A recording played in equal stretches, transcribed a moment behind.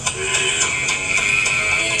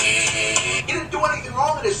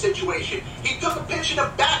situation. He took a pitch in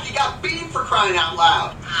the back. He got beat for crying out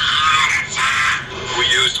loud. We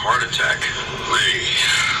used heart attack.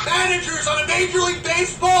 Managers on a Major League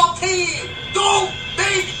Baseball team don't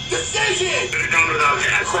make decisions.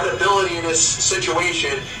 Credibility in this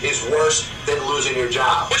situation is worse than losing your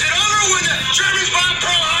job. Was it over when the Germans bombed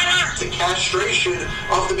Pearl Harbor? The castration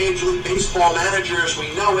of the Major League Baseball managers,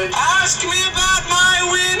 we know it. Ask me about my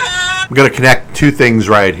winner. I'm going to connect two things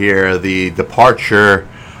right here. The departure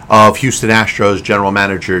of Houston Astros general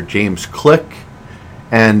manager James Click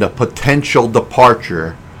and a potential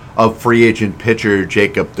departure of free agent pitcher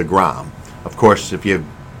Jacob deGrom. Of course, if you've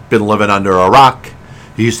been living under a rock,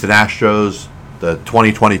 the Houston Astros, the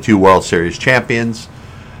 2022 World Series champions,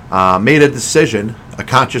 made a decision, a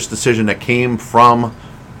conscious decision that came from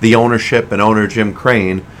the ownership and owner Jim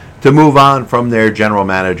Crane to move on from their general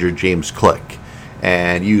manager James Click,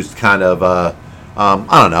 and used kind of a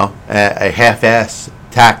half-ass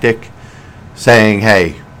tactic, saying,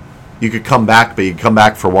 hey, you could come back, but you come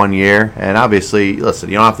back for 1 year. And obviously, listen,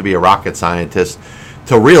 you don't have to be a rocket scientist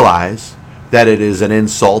to realize that it is an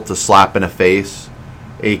insult, a slap in the face,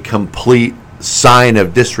 a complete sign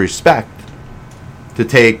of disrespect to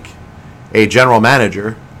take a general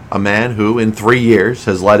manager, a man who in 3 years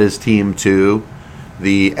has led his team to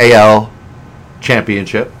the AL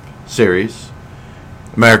Championship Series,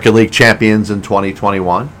 American League champions in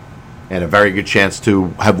 2021, and a very good chance to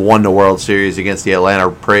have won the World Series against the Atlanta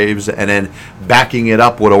Braves, and then backing it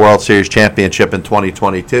up with a World Series championship in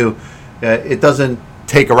 2022. It doesn't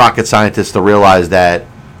take a rocket scientist to realize that,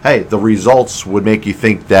 hey, the results would make you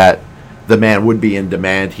think that the man would be in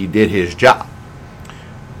demand. He did his job.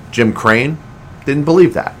 Jim Crane didn't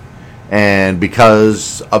believe that. And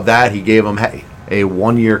because of that, he gave him, hey, a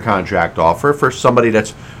 1-year contract offer for somebody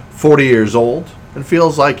that's 40 years old and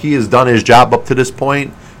feels like he has done his job up to this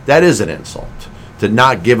point. That is an insult. To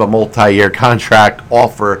not give a multi-year contract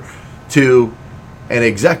offer to an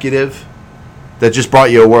executive that just brought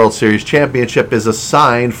you a World Series championship is a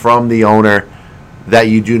sign from the owner that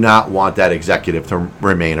you do not want that executive to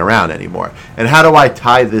remain around anymore. And how do I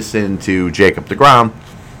tie this into Jacob deGrom?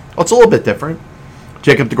 Well, it's a little bit different.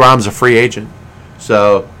 Jacob deGrom's a free agent,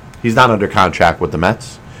 so he's not under contract with the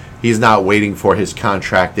Mets. He's not waiting for his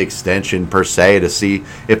contract extension per se to see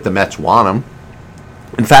if the Mets want him.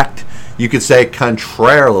 In fact, you could say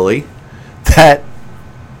contrarily that,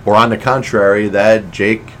 or on the contrary, that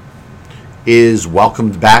Jake is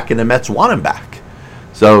welcomed back and the Mets want him back.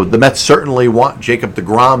 So the Mets certainly want Jacob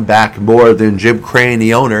deGrom back more than Jim Crane,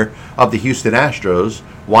 the owner of the Houston Astros,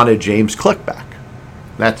 wanted James Click back.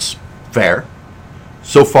 That's fair.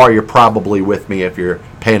 So far, you're probably with me if you're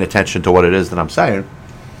paying attention to what it is that I'm saying.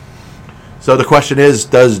 So the question is,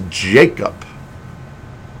 does Jacob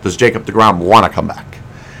deGrom want to come back?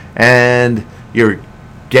 And you're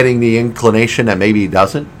getting the inclination that maybe he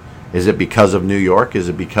doesn't. Is it because of New York? Is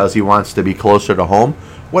it because he wants to be closer to home?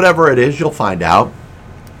 Whatever it is, you'll find out.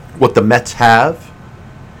 What the Mets have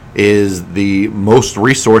is the most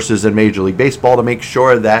resources in Major League Baseball to make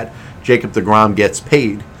sure that Jacob deGrom gets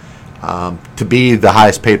paid to be the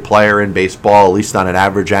highest paid player in baseball, at least on an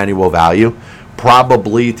average annual value,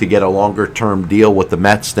 probably to get a longer term deal with the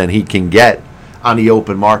Mets than he can get on the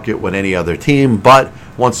open market with any other team. But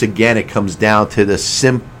once again, it comes down to the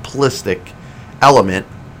simplistic element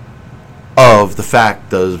of the fact,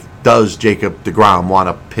 does Jacob deGrom want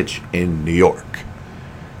to pitch in New York?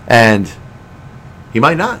 And he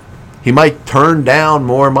might not. He might turn down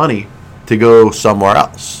more money to go somewhere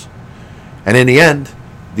else. And in the end,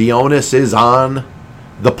 the onus is on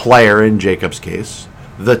the player in Jacob's case,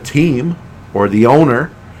 the team or the owner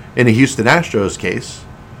in the Houston Astros case.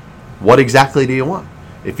 What exactly do you want?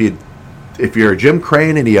 If you're Jim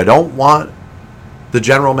Crane and you don't want the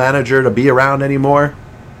general manager to be around anymore,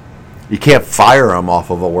 you can't fire him off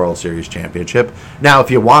of a World Series championship. Now, if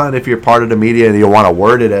you're part of the media and you want to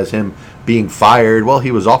word it as him being fired, well,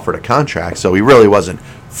 he was offered a contract, so he really wasn't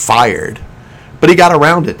fired. But he got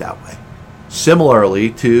around it that way. Similarly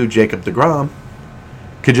to Jacob deGrom,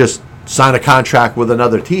 could just sign a contract with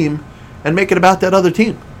another team and make it about that other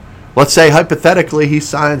team. Let's say, hypothetically, he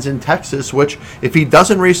signs in Texas, which, if he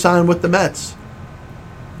doesn't re-sign with the Mets,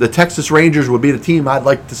 the Texas Rangers would be the team I'd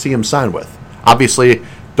like to see him sign with. Obviously,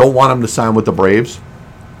 don't want him to sign with the Braves.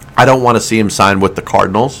 I don't want to see him sign with the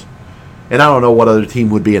Cardinals. And I don't know what other team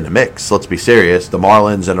would be in the mix. Let's be serious. The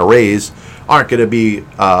Marlins and the Rays aren't going to be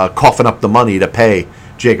coughing up the money to pay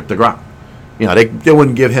Jacob deGrom. They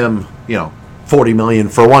wouldn't give him, $40 million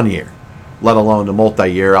for 1 year, let alone the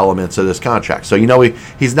multi-year elements of this contract. So,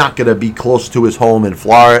 he's not going to be close to his home in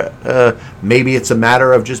Florida. Maybe it's a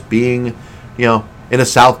matter of just being, in a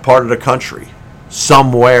south part of the country,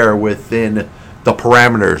 somewhere within the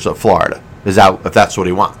parameters of Florida, if that's what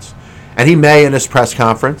he wants. And he may, in his press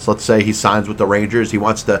conference, let's say he signs with the Rangers, he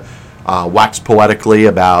wants to wax poetically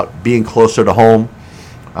about being closer to home,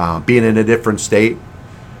 being in a different state.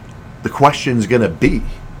 The question's going to be,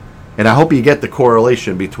 and I hope you get the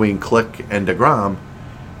correlation between Click and DeGrom,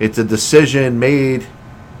 it's a decision made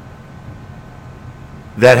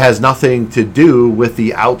that has nothing to do with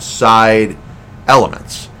the outside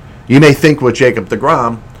elements. You may think with Jacob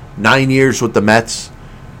DeGrom, 9 years with the Mets,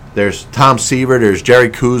 there's Tom Seaver, there's Jerry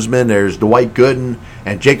Koosman, there's Dwight Gooden,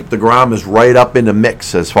 and Jacob DeGrom is right up in the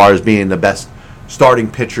mix as far as being the best starting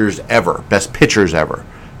pitchers ever, best pitchers ever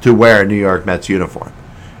to wear a New York Mets uniform.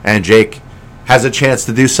 And Jake has a chance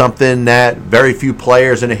to do something that very few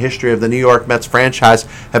players in the history of the New York Mets franchise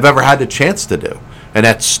have ever had the chance to do, and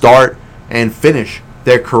that's start and finish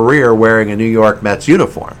their career wearing a New York Mets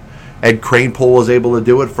uniform. Ed Kranepool was able to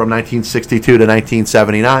do it from 1962 to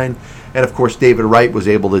 1979, and of course David Wright was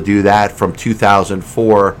able to do that from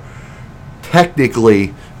 2004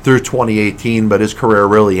 technically through 2018, but his career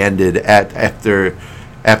really ended after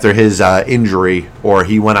his injury, or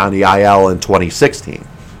he went on the IL in 2016.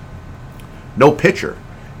 No pitcher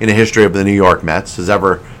in the history of the New York Mets has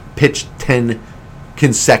ever pitched 10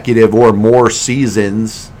 consecutive or more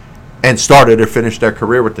seasons and started or finished their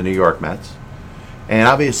career with the New York Mets. And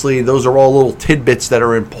obviously, those are all little tidbits that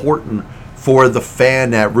are important for the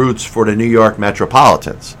fan that roots for the New York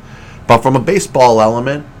Metropolitans. But from a baseball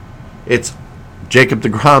element, it's Jacob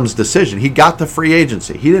DeGrom's decision. He got the free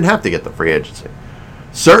agency. He didn't have to get the free agency.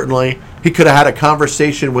 Certainly, he could have had a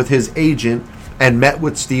conversation with his agent and met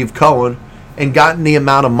with Steve Cohen and gotten the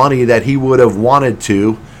amount of money that he would have wanted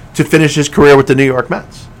to finish his career with the New York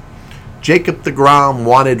Mets. Jacob DeGrom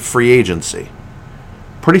wanted free agency.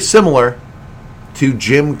 Pretty similar to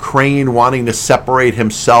Jim Crane wanting to separate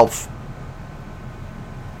himself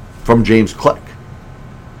from James Click.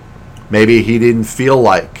 Maybe he didn't feel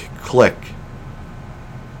like Click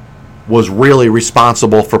was really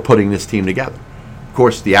responsible for putting this team together. Of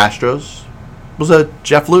course, the Astros was a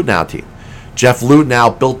Jeff Luhnow team. Jeff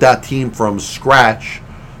Luhnow built that team from scratch,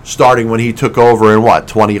 starting when he took over in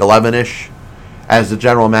 2011-ish as the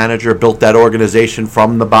general manager, built that organization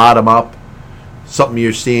from the bottom up. Something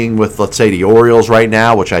you're seeing with, let's say, the Orioles right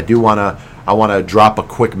now, which I want to drop a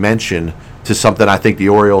quick mention to something I think the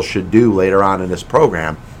Orioles should do later on in this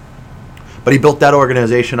program. But he built that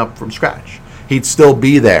organization up from scratch. He'd still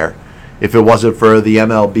be there if it wasn't for the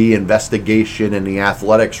MLB investigation and the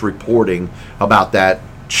Athletics reporting about that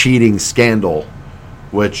cheating scandal,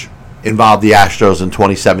 which involved the Astros in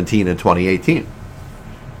 2017 and 2018.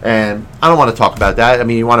 And I don't want to talk about that. I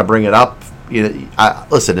mean, you want to bring it up.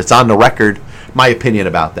 Listen, it's on the record, my opinion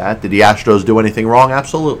about that. Did the Astros do anything wrong?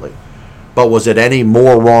 Absolutely. But was it any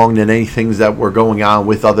more wrong than any things that were going on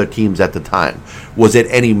with other teams at the time? Was it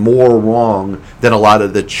any more wrong than a lot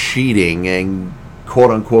of the cheating and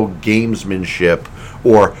quote-unquote gamesmanship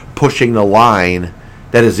or pushing the line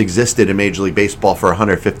that has existed in Major League Baseball for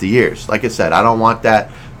 150 years? Like I said, I don't want that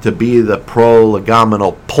to be the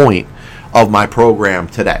prolegamental point of my program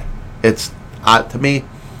today. It's, to me,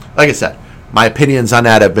 like I said, my opinions on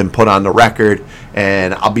that have been put on the record,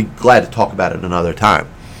 and I'll be glad to talk about it another time.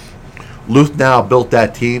 Luhnow built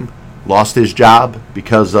that team, lost his job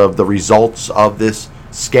because of the results of this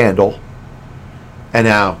scandal, and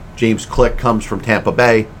now James Click comes from Tampa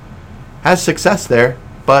Bay, has success there,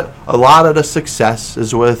 but a lot of the success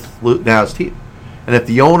is with Luhnow's team. And if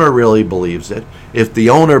the owner really believes it, if the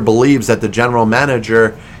owner believes that the general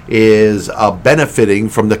manager is benefiting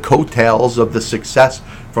from the coattails of the success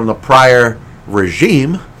from the prior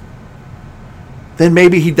regime, then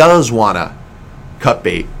maybe he does want to cut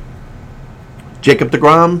bait. Jacob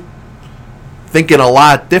DeGrom, thinking a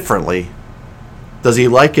lot differently. Does he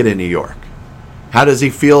like it in New York? How does he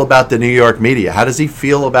feel about the New York media? How does he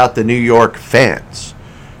feel about the New York fans?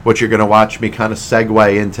 Which you're going to watch me kind of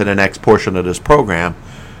segue into the next portion of this program,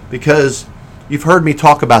 because you've heard me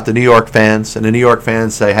talk about the New York fans, and the New York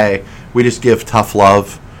fans say, hey, we just give tough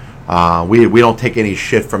love. We don't take any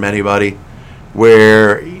shit from anybody.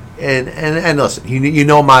 And listen, you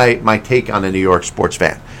know my take on the New York sports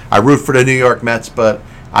fan. I root for the New York Mets, but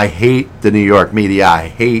I hate the New York media. I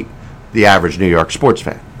hate the average New York sports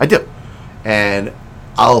fan. I do. And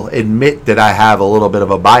I'll admit that I have a little bit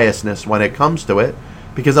of a biasness when it comes to it,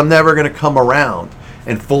 because I'm never going to come around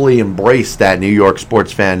and fully embrace that New York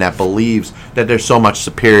sports fan that believes that they're so much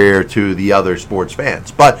superior to the other sports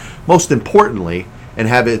fans. But most importantly, and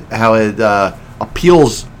how it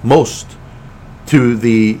appeals most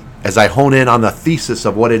to as I hone in on the thesis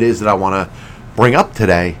of what it is that I want to bring up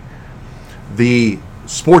today, the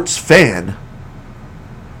sports fan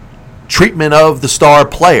treatment of the star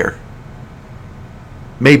player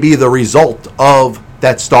may be the result of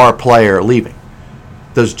that star player leaving.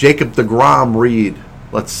 Does Jacob deGrom read,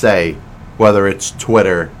 let's say, whether it's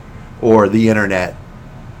Twitter or the internet,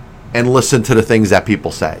 and listen to the things that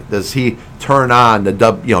people say? Does he turn on the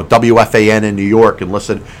WFAN in New York and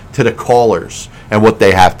listen to the callers and what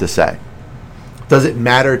they have to say? Does it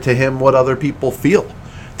matter to him what other people feel?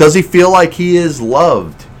 Does he feel like he is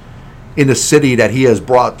loved in a city that he has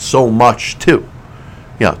brought so much to?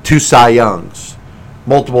 2 Cy Youngs,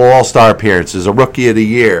 multiple All-Star appearances, a Rookie of the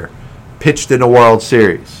Year, pitched in a World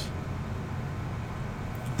Series.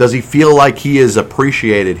 Does he feel like he is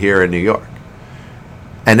appreciated here in New York?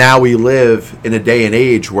 And now we live in a day and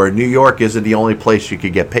age where New York isn't the only place you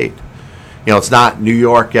could get paid. It's not New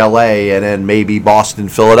York, LA, and then maybe Boston,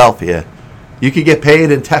 Philadelphia. You could get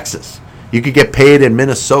paid in Texas. You could get paid in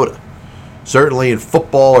Minnesota. Certainly in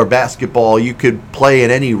football or basketball, you could play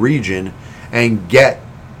in any region and get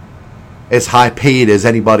as high paid as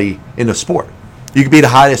anybody in the sport. You could be the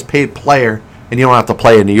highest paid player and you don't have to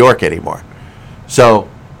play in New York anymore. So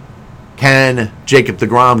can Jacob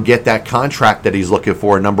deGrom get that contract that he's looking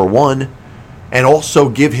for, number one, and also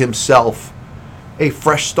give himself a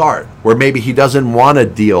fresh start where maybe he doesn't want to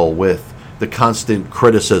deal with the constant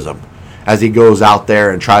criticism as he goes out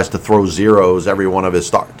there and tries to throw zeros every one of his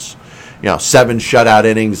starts? 7 shutout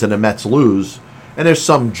innings and the Mets lose, and there's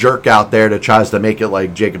some jerk out there that tries to make it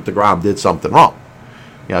like Jacob deGrom did something wrong.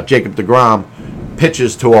 Jacob deGrom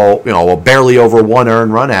pitches to a barely over 1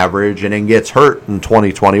 earned run average and then gets hurt in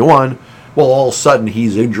 2021. Well, all of a sudden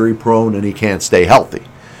he's injury prone and he can't stay healthy.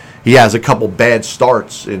 He has a couple bad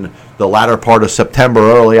starts in the latter part of September,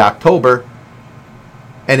 early October,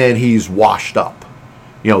 and then he's washed up.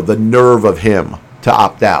 The nerve of him to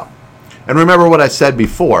opt out. And remember what I said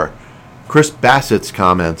before, Chris Bassett's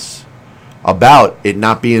comments about it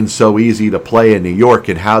not being so easy to play in New York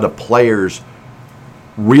and how the players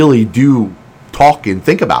really do talk and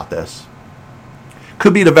think about this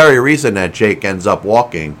could be the very reason that Jake ends up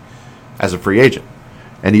walking as a free agent.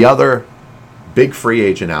 And the other big free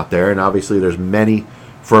agent out there, and obviously there's many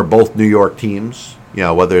for both New York teams,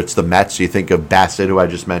 whether it's the Mets, you think of Bassett, who I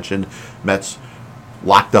just mentioned. Mets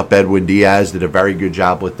locked up Edwin Diaz, did a very good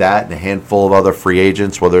job with that, and a handful of other free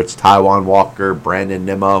agents, whether it's Taijuan Walker, Brandon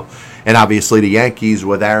Nimmo, and obviously the Yankees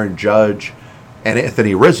with Aaron Judge and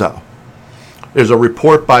Anthony Rizzo. There's a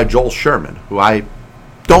report by Joel Sherman, who I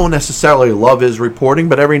don't necessarily love his reporting,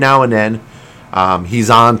 but every now and then he's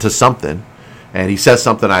on to something, and he says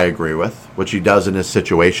something I agree with, which he does in this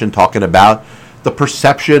situation, talking about the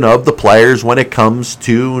perception of the players when it comes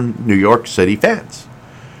to New York City fans.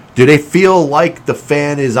 Do they feel like the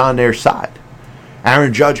fan is on their side?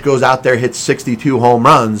 Aaron Judge goes out there, hits 62 home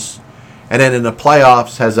runs, and then in the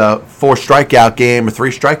playoffs has a 4 strikeout game, a 3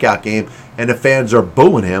 strikeout game, and the fans are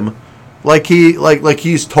booing him like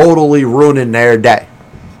he's totally ruining their day.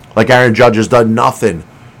 Like Aaron Judge has done nothing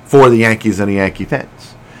for the Yankees and the Yankee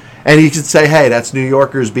fans. And you could say, hey, that's New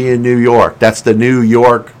Yorkers being New York. That's the New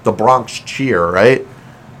York, the Bronx cheer, right?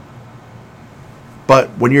 But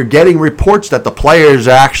when you're getting reports that the players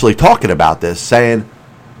are actually talking about this, saying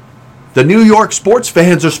the New York sports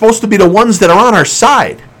fans are supposed to be the ones that are on our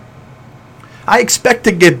side. I expect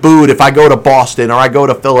to get booed if I go to Boston or I go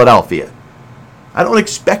to Philadelphia. I don't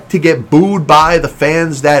expect to get booed by the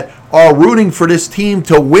fans that are rooting for this team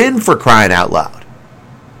to win, for crying out loud.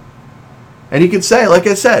 And you can say, like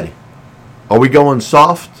I said, are we going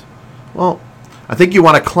soft? Well, I think you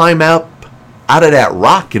want to climb up out of that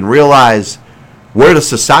rock and realize where the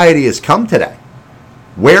society has come today.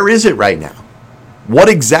 Where is it right now? What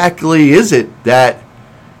exactly is it that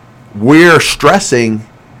we're stressing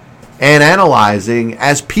and analyzing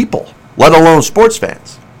as people, let alone sports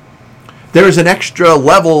fans? There is an extra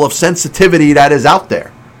level of sensitivity that is out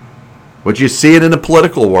there. But you see it in the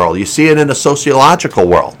political world. You see it in the sociological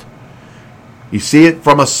world. You see it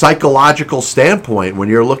from a psychological standpoint when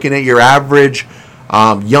you're looking at your average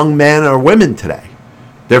young men or women today.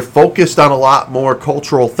 They're focused on a lot more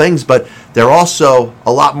cultural things, but they're also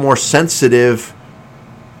a lot more sensitive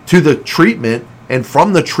to the treatment and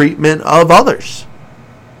from the treatment of others.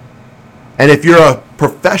 And if you're a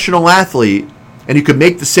professional athlete and you could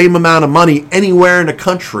make the same amount of money anywhere in the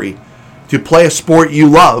country to play a sport you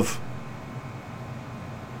love,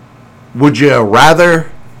 would you rather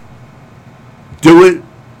do it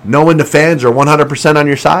knowing the fans are 100% on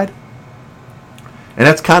your side? And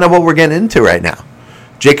that's kind of what we're getting into right now.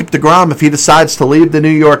 Jacob deGrom, if he decides to leave the New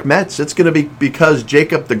York Mets, it's going to be because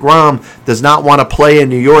Jacob deGrom does not want to play in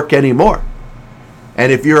New York anymore.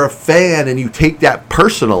 And if you're a fan and you take that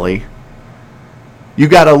personally, you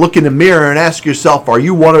got to look in the mirror and ask yourself, are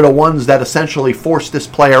you one of the ones that essentially forced this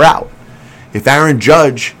player out? If Aaron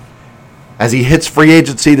Judge, as he hits free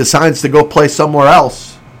agency, decides to go play somewhere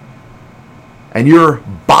else, and you're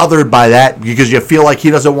bothered by that because you feel like he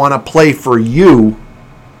doesn't want to play for you,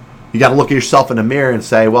 you got to look at yourself in the mirror and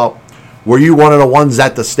say, well, were you one of the ones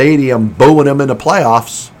at the stadium booing him in the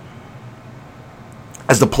playoffs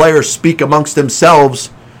as the players speak amongst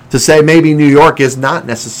themselves to say maybe New York is not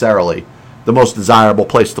necessarily the most desirable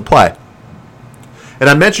place to play? And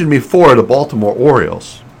I mentioned before the Baltimore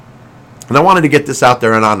Orioles, and I wanted to get this out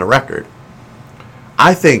there and on the record.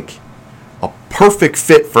 I think a perfect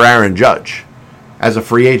fit for Aaron Judge as a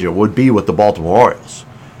free agent would be with the Baltimore Orioles.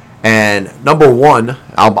 And number one,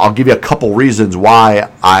 I'll give you a couple reasons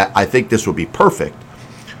why I think this would be perfect.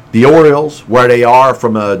 The Orioles, where they are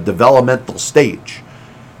from a developmental stage,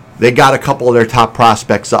 they got a couple of their top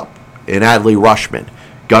prospects up in Adley Rutschman,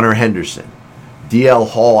 Gunnar Henderson. DL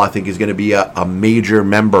Hall, I think, is going to be a major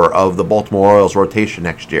member of the Baltimore Orioles rotation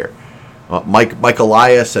next year. Mike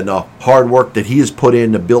Elias and the hard work that he has put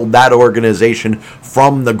in to build that organization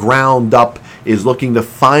from the ground up is looking to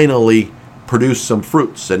finally produce some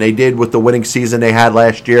fruits. And they did with the winning season they had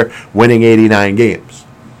last year, winning 89 games.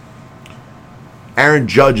 Aaron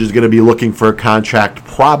Judge is going to be looking for a contract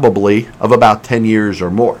probably of about 10 years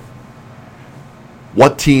or more.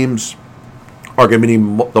 What teams are going to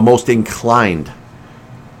be the most inclined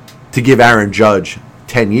to give Aaron Judge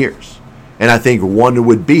 10 years? And I think one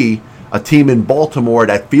would be a team in Baltimore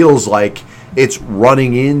that feels like it's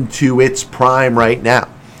running into its prime right now.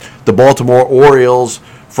 The Baltimore Orioles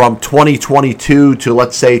from 2022 to,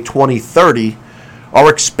 let's say, 2030 are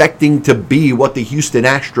expecting to be what the Houston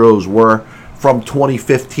Astros were from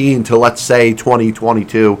 2015 to, let's say,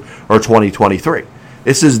 2022 or 2023.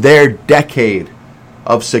 This is their decade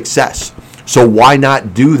of success. So why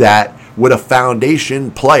not do that with a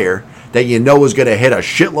foundation player that you know is going to hit a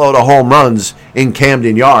shitload of home runs in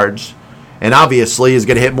Camden Yards, and obviously is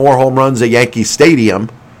going to hit more home runs at Yankee Stadium,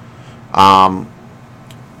 and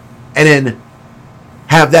then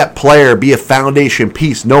have that player be a foundation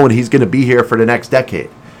piece knowing he's going to be here for the next decade.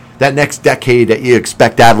 That next decade that you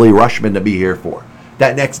expect Adley Rutschman to be here for.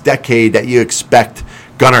 That next decade that you expect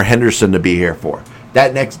Gunnar Henderson to be here for.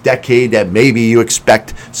 That next decade that maybe you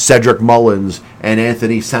expect Cedric Mullins and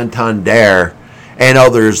Anthony Santander and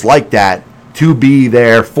others like that to be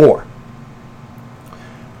there for.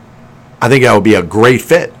 I think that would be a great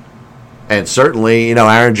fit. And certainly,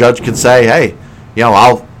 Aaron Judge could say, hey,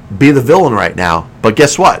 I'll be the villain right now. But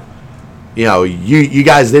guess what? You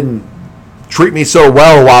guys didn't treat me so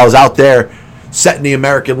well while I was out there setting the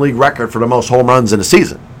American League record for the most home runs in a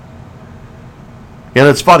season.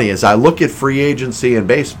 It's funny, as I look at free agency in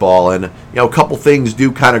baseball, and a couple things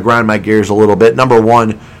do kind of grind my gears a little bit. Number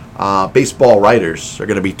one, baseball writers are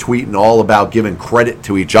going to be tweeting all about giving credit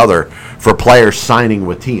to each other for players signing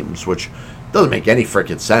with teams, which doesn't make any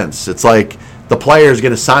freaking sense. It's like the player is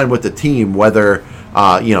going to sign with the team whether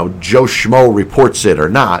Joe Schmo reports it or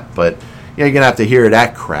not, but you're going to have to hear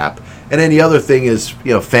that crap. And then the other thing is,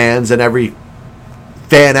 fans, and every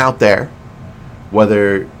fan out there,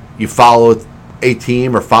 whether you follow a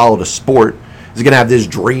team or follow the sport, is going to have this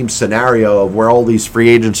dream scenario of where all these free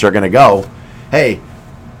agents are going to go. Hey,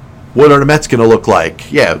 what are the Mets going to look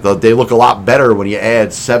like? Yeah, they look a lot better when you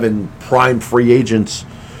add 7 prime free agents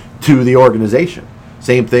to the organization.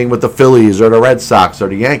 Same thing with the Phillies or the Red Sox or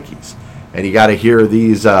the Yankees. And you got to hear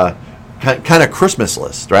these kind of Christmas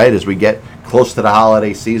lists, right? As we get close to the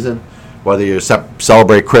holiday season, whether you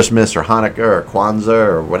celebrate Christmas or Hanukkah or Kwanzaa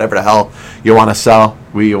or whatever the hell you want to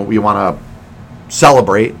you want to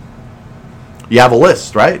celebrate, you have a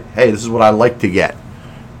list, right? Hey, this is what I like to get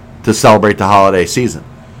to celebrate the holiday season.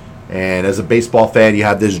 And as a baseball fan, you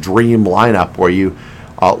have this dream lineup where you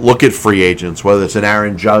look at free agents, whether it's an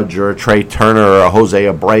Aaron Judge or a Trey Turner or a Jose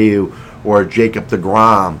Abreu or a Jacob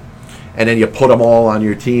deGrom, and then you put them all on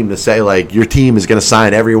your team to say, like, your team is going to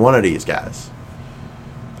sign every one of these guys.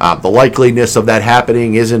 The likeliness of that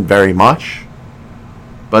happening isn't very much,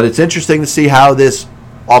 but it's interesting to see how this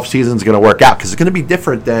offseason is going to work out, because it's going to be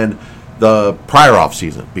different than the prior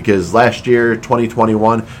offseason, because last year,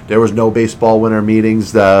 2021, there was no baseball winter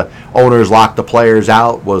meetings. The owners locked the players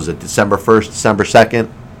out. Was it December 1st, December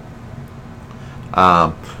 2nd?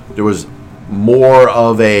 There was more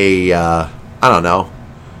of a,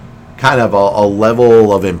 kind of a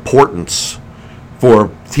level of importance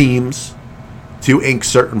for teams to ink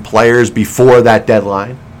certain players before that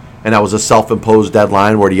deadline. And that was a self-imposed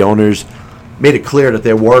deadline where the owners made it clear that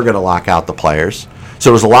they were going to lock out the players. So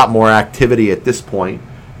there was a lot more activity at this point,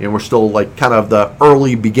 and we're still like kind of the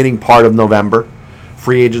early beginning part of November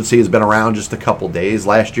Free agency has been around just a couple days.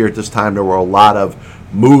 Last year at this time, there were a lot of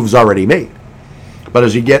moves already made. But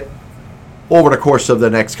as you get over the course of the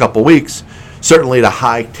next couple weeks, certainly the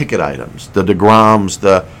high-ticket items, the DeGroms,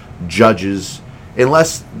 the Judges,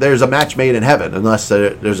 unless there's a match made in heaven, unless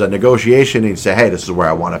there's a negotiation and you say, hey, this is where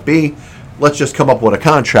I want to be, let's just come up with a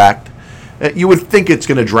contract, you would think it's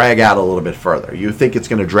going to drag out a little bit further. You would think it's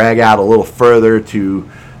going to drag out a little further to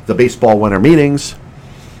the baseball winter meetings.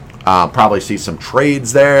 Probably see some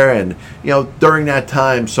trades there, and during that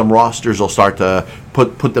time, some rosters will start to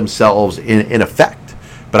put themselves in effect.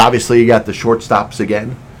 But obviously, you got the shortstops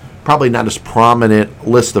again. Probably not as prominent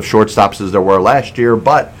list of shortstops as there were last year,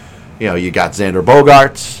 but you got Xander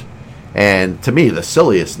Bogaerts, and to me, the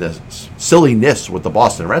silliness with the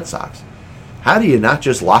Boston Red Sox. How do you not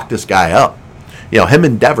just lock this guy up? Him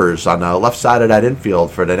and Devers on the left side of that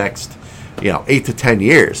infield for the next 8 to 10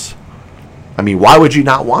 years. I mean, why would you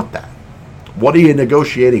not want that? What are you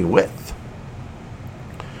negotiating with?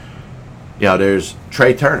 There's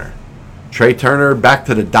Trey Turner. Trey Turner back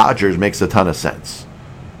to the Dodgers makes a ton of sense.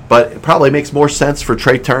 But it probably makes more sense for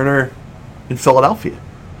Trey Turner in Philadelphia,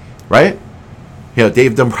 right?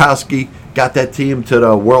 Dave Dombrowski got that team to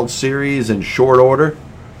the World Series in short order.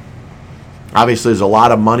 Obviously, there's a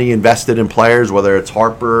lot of money invested in players, whether it's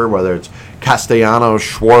Harper, whether it's Castellanos,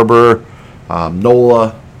 Schwarber,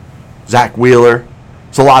 Nola, Zach Wheeler.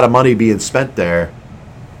 It's a lot of money being spent there,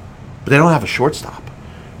 but they don't have a shortstop.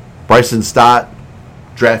 Bryson Stott,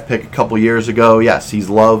 draft pick a couple years ago. Yes, he's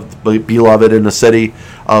beloved in the city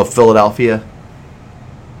of Philadelphia.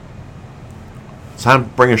 It's time to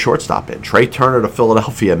bring a shortstop in. Trey Turner to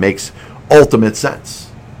Philadelphia makes ultimate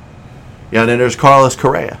sense. And then there's Carlos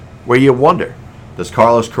Correa, where you wonder, does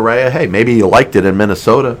Carlos Correa, hey, maybe you liked it in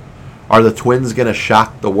Minnesota. Are the Twins going to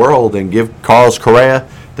shock the world and give Carlos Correa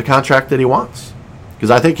the contract that he wants?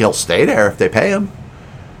 Because I think he'll stay there if they pay him.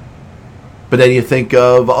 But then you think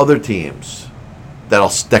of other teams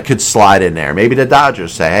that could slide in there. Maybe the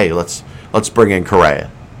Dodgers say, hey, let's bring in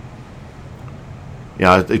Correa.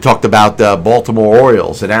 They talked about the Baltimore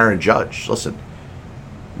Orioles and Aaron Judge. Listen,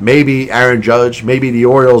 maybe Aaron Judge, maybe the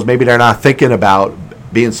Orioles, maybe they're not thinking about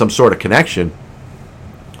being some sort of connection.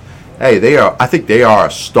 Hey, I think they are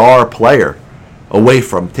a star player away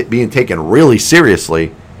from being taken really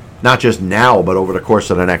seriously, not just now, but over the course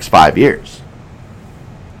of the next 5 years.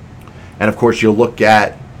 And of course, you look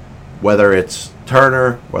at whether it's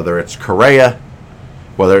Turner, whether it's Correa,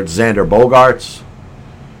 whether it's Xander Bogaerts.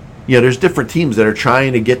 There's different teams that are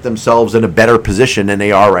trying to get themselves in a better position than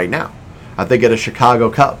they are right now. I think of the Chicago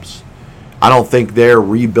Cubs. I don't think their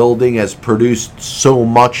rebuilding has produced so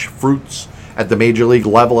much fruits at the major league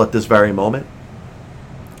level at this very moment.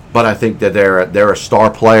 But I think that they're a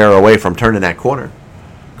star player away from turning that corner.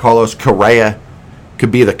 Carlos Correa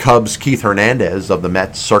could be the Cubs' Keith Hernandez of the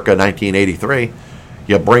Mets circa 1983.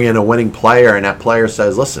 You bring in a winning player, and that player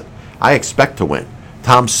says, listen, I expect to win.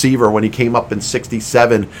 Tom Seaver, when he came up in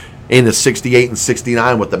 67, into 68 and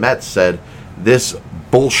 69 with the Mets, said, this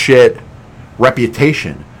bullshit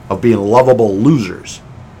reputation of being lovable losers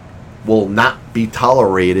will not be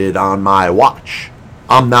tolerated on my watch.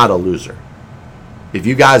 I'm not a loser. If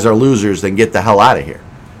you guys are losers, then get the hell out of here.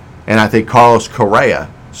 And I think Carlos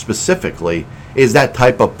Correa, specifically, is that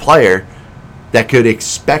type of player that could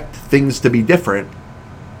expect things to be different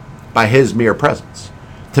by his mere presence.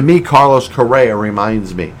 To me, Carlos Correa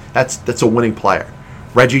reminds me, that's a winning player.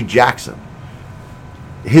 Reggie Jackson,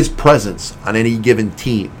 his presence on any given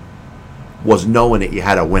team was knowing that you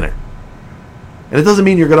had a winner. And it doesn't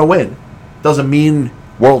mean you're going to win. It doesn't mean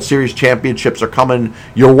World Series championships are coming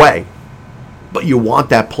your way. But you want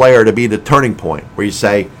that player to be the turning point where you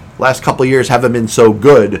say, last couple of years haven't been so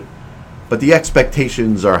good, but the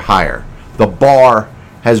expectations are higher. The bar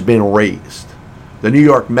has been raised. The New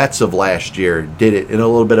York Mets of last year did it in a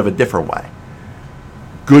little bit of a different way.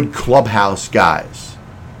 Good clubhouse guys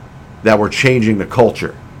that were changing the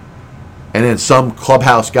culture. And then some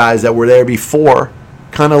clubhouse guys that were there before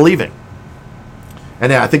kind of leaving.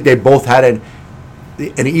 And I think they both had an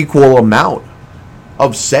equal amount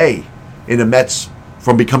of say in the Mets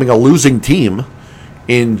from becoming a losing team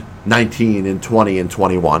in 19 and 20 and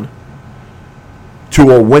 21 to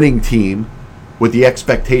a winning team with the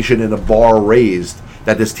expectation and the bar raised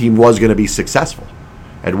that this team was going to be successful.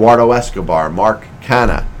 Eduardo Escobar, Mark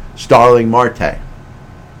Canha, Starling Marte.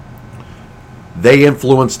 They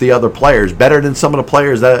influenced the other players better than some of the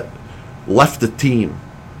players that left the team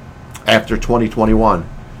after 2021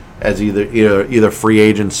 as either free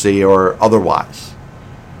agency or otherwise.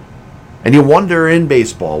 And you wonder in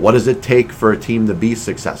baseball, what does it take for a team to be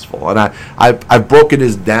successful? And I've broken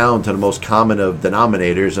this down to the most common of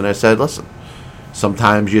denominators, and I said, listen,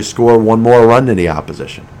 Sometimes you score one more run than the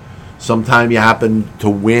opposition. Sometimes you happen to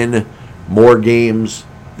win more games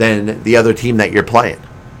than the other team that you're playing.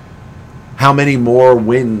 How many more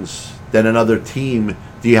wins than another team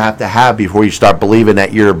do you have to have before you start believing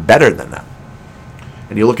that you're better than them?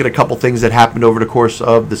 And you look at a couple things that happened over the course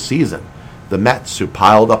of the season. The Mets, who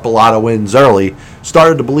piled up a lot of wins early,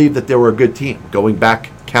 started to believe that they were a good team. Going back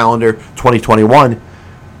calendar 2021,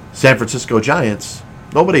 San Francisco Giants,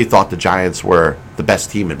 nobody thought the Giants were the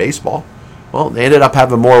best team in baseball. Well, they ended up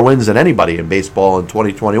having more wins than anybody in baseball in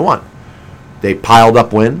 2021. They piled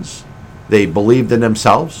up wins. They believed in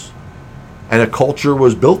themselves. And a culture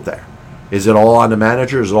was built there. Is it all on the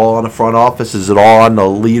manager? Is it all on the front office? Is it all on the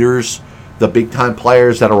leaders, the big-time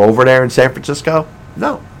players that are over there in San Francisco?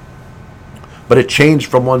 No. But it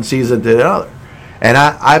changed from one season to another. And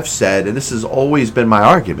I've said, and this has always been my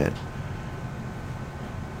argument,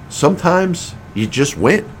 sometimes you just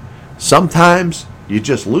win. Sometimes you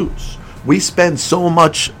just lose. We spend so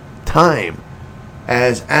much time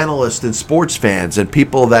as analysts and sports fans and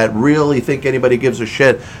people that really think anybody gives a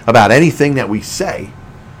shit about anything that we say,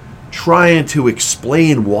 trying to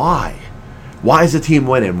explain why. Why is the team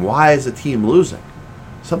winning? Why is the team losing?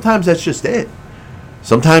 Sometimes that's just it.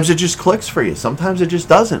 Sometimes it just clicks for you. Sometimes it just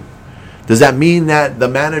doesn't. Does that mean that the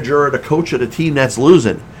manager or the coach of the team that's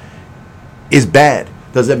losing is bad?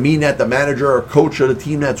 Does it mean that the manager or coach of the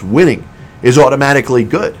team that's winning is automatically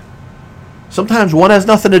good? Sometimes one has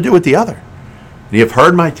nothing to do with the other. And you've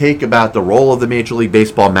heard my take about the role of the Major League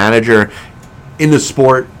Baseball manager in the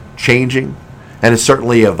sport changing, and it's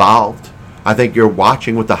certainly evolved. I think you're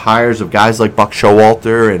watching with the hires of guys like Buck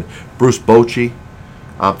Showalter and Bruce Bochy.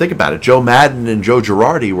 Think about it. Joe Maddon and Joe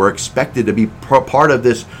Girardi were expected to be part of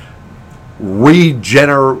this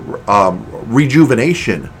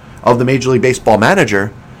rejuvenation of the Major League Baseball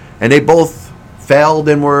manager, and they both failed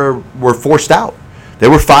and were forced out. They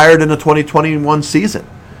were fired in the 2021 season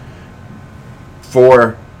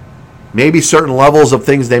for maybe certain levels of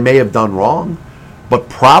things they may have done wrong, but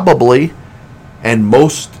probably and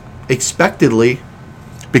most expectedly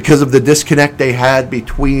because of the disconnect they had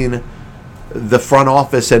between the front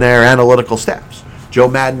office and their analytical staffs. Joe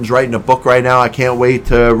Maddon's writing a book right now. I can't wait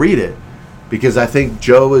to read it because I think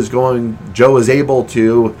Joe is able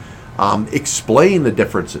to explain the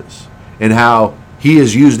differences in how he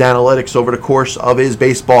has used analytics over the course of his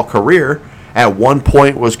baseball career. At one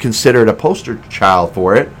point was considered a poster child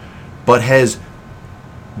for it, but has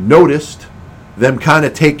noticed them kind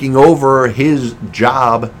of taking over his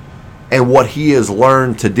job and what he has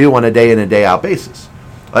learned to do on a day in and day out basis.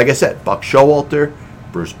 Like I said, Buck Showalter,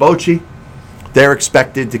 Bruce Bochy, they're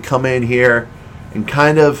expected to come in here and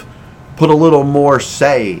kind of put a little more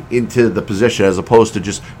say into the position as opposed to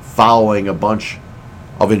just following a bunch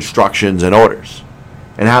of instructions and orders.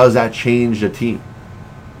 And how has that changed the team?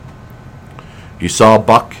 You saw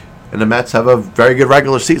Buck and the Mets have a very good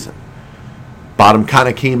regular season. Bottom kind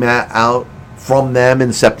of came out from them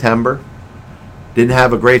in September. Didn't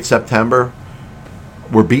have a great September.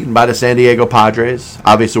 Were beaten by the San Diego Padres.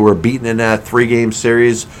 Obviously, were beaten in that 3-game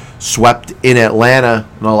series. Swept in Atlanta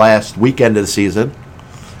in the last weekend of the season,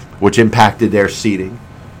 which impacted their seeding.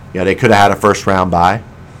 They could have had a first-round bye.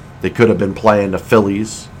 They could have been playing the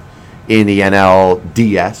Phillies in the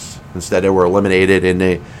NLDS. Instead, they were eliminated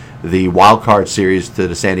in the wild card series to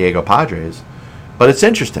the San Diego Padres. But it's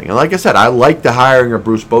interesting. And like I said, I like the hiring of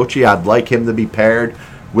Bruce Bochy. I'd like him to be paired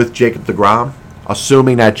with Jacob deGrom,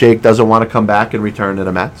 assuming that Jake doesn't want to come back and return to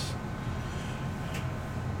the Mets.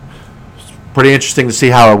 It's pretty interesting to see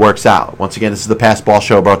how it works out. Once again, this is the Pass Ball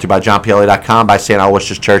Show brought to you by JohnPielli.com, by St.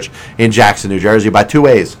 Aloysius Church in Jackson, New Jersey, by Two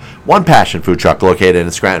Ways, One Passion food truck located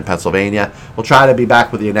in Scranton, Pennsylvania. We'll try to be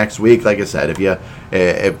back with you next week. Like I said, if you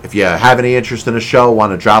have any interest in the show,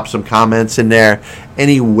 want to drop some comments in there,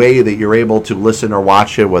 any way that you're able to listen or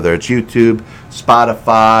watch it, whether it's YouTube,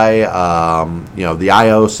 Spotify, the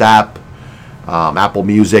iOS app, Apple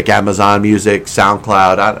Music, Amazon Music,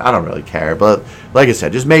 SoundCloud, I don't really care. But like I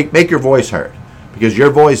said, just make your voice heard, because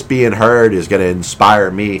your voice being heard is going to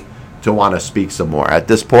inspire me to want to speak some more. At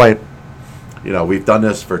this point, we've done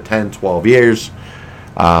this for 10, 12 years.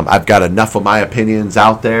 I've got enough of my opinions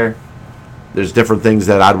out there. There's different things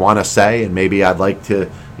that I'd want to say, and maybe I'd like to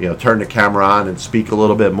turn the camera on and speak a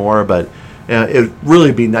little bit more, but it'd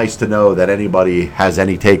really be nice to know that anybody has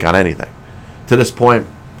any take on anything. To this point,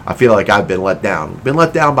 I feel like I've been let down. Been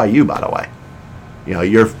let down by you, by the way.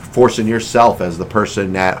 You're forcing yourself as the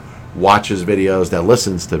person that watches videos, that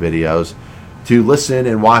listens to videos, to listen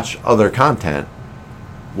and watch other content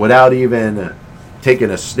without even taking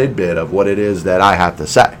a snippet of what it is that I have to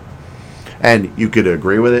say. And you could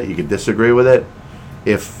agree with it, you could disagree with it.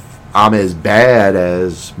 If I'm as bad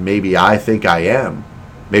as maybe I think I am,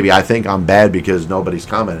 maybe I think I'm bad because nobody's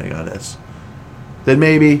commenting on this, then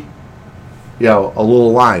maybe, a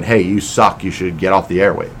little line, hey, you suck, you should get off the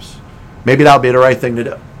airwaves. Maybe that'll be the right thing to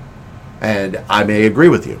do. And I may agree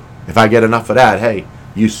with you. If I get enough of that, hey,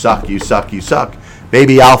 you suck, you suck, you suck,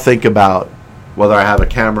 maybe I'll think about whether I have a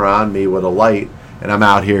camera on me with a light and I'm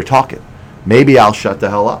out here talking. Maybe I'll shut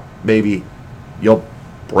the hell up. Maybe you'll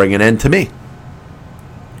bring an end to me.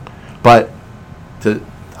 But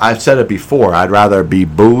I've said it before, I'd rather be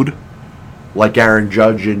booed like Aaron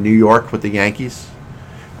Judge in New York with the Yankees.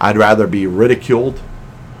 I'd rather be ridiculed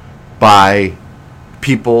by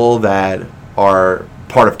people that are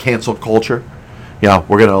part of cancel culture. We're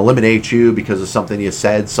going to eliminate you because of something you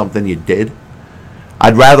said, something you did.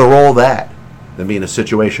 I'd rather roll that than be in a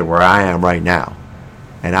situation where I am right now.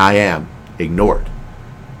 And I am ignored.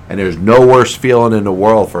 And there's no worse feeling in the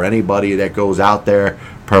world for anybody that goes out there,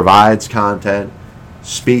 provides content,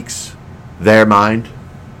 speaks their mind.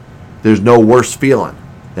 There's no worse feeling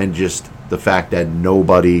than just the fact that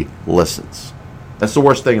nobody listens. That's the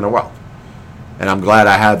worst thing in the world. And I'm glad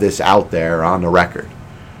I have this out there on the record.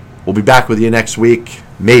 We'll be back with you next week,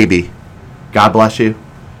 maybe. God bless you.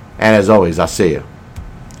 And as always, I'll see you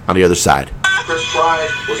on the other side. Chris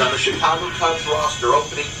Bryant was on the Chicago Cubs roster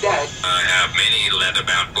opening day. I have many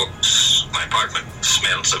leather-bound books. My apartment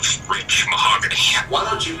smells of rich mahogany. Why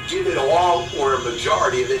don't you give it all or a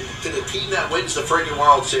majority of it to the team that wins the friggin'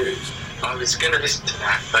 World Series? I was going to listen to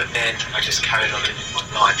that, but then I just carried on in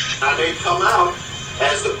my life. Now they've come out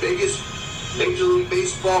as the biggest Major League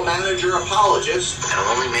Baseball manager apologist. That'll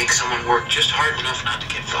only make someone work just hard enough not to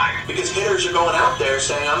get fired. Because hitters are going out there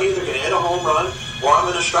saying, I'm either going to hit a home run or I'm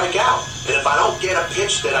going to strike out. And if I don't get a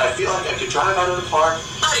pitch that I feel like I could drive out of the park,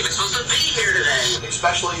 I'm not even supposed to be here today.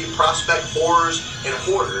 especially prospect whores and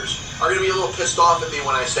hoarders, are going to be a little pissed off at me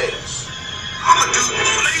when I say this. I'm a dude.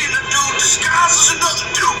 Lady the dude disguises another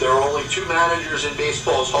dude. There are only two managers in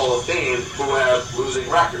baseball's Hall of Fame who have losing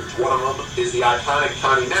records. One of them is the iconic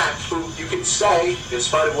Connie Mack, who you could say, in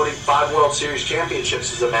spite of winning 5 World Series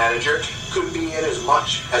championships as a manager, could be in as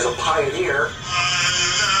much as a pioneer.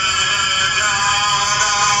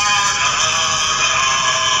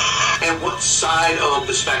 And what side of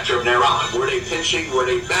the spectrum they're on? Were they pitching? Were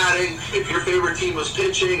they batting? If your favorite team was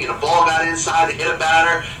pitching and a ball got inside and hit a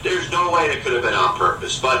batter, there's no way it could have been on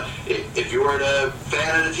purpose. But if you were a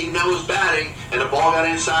fan of the team that was batting and the ball got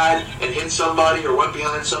inside and hit somebody or went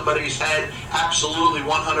behind somebody's head, absolutely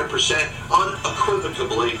 100%,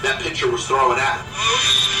 unequivocally, that pitcher was throwing at him.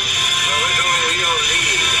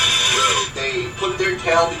 They put their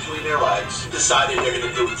tail between their legs, decided they're going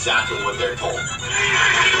to do exactly what they're told.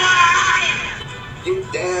 You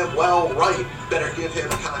damn well right better give him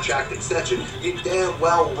a contract extension. You damn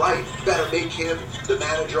well right better make him the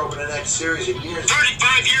manager over the next series of years.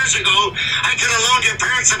 35 years ago, I could have loaned your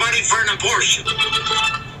parents the money for an abortion.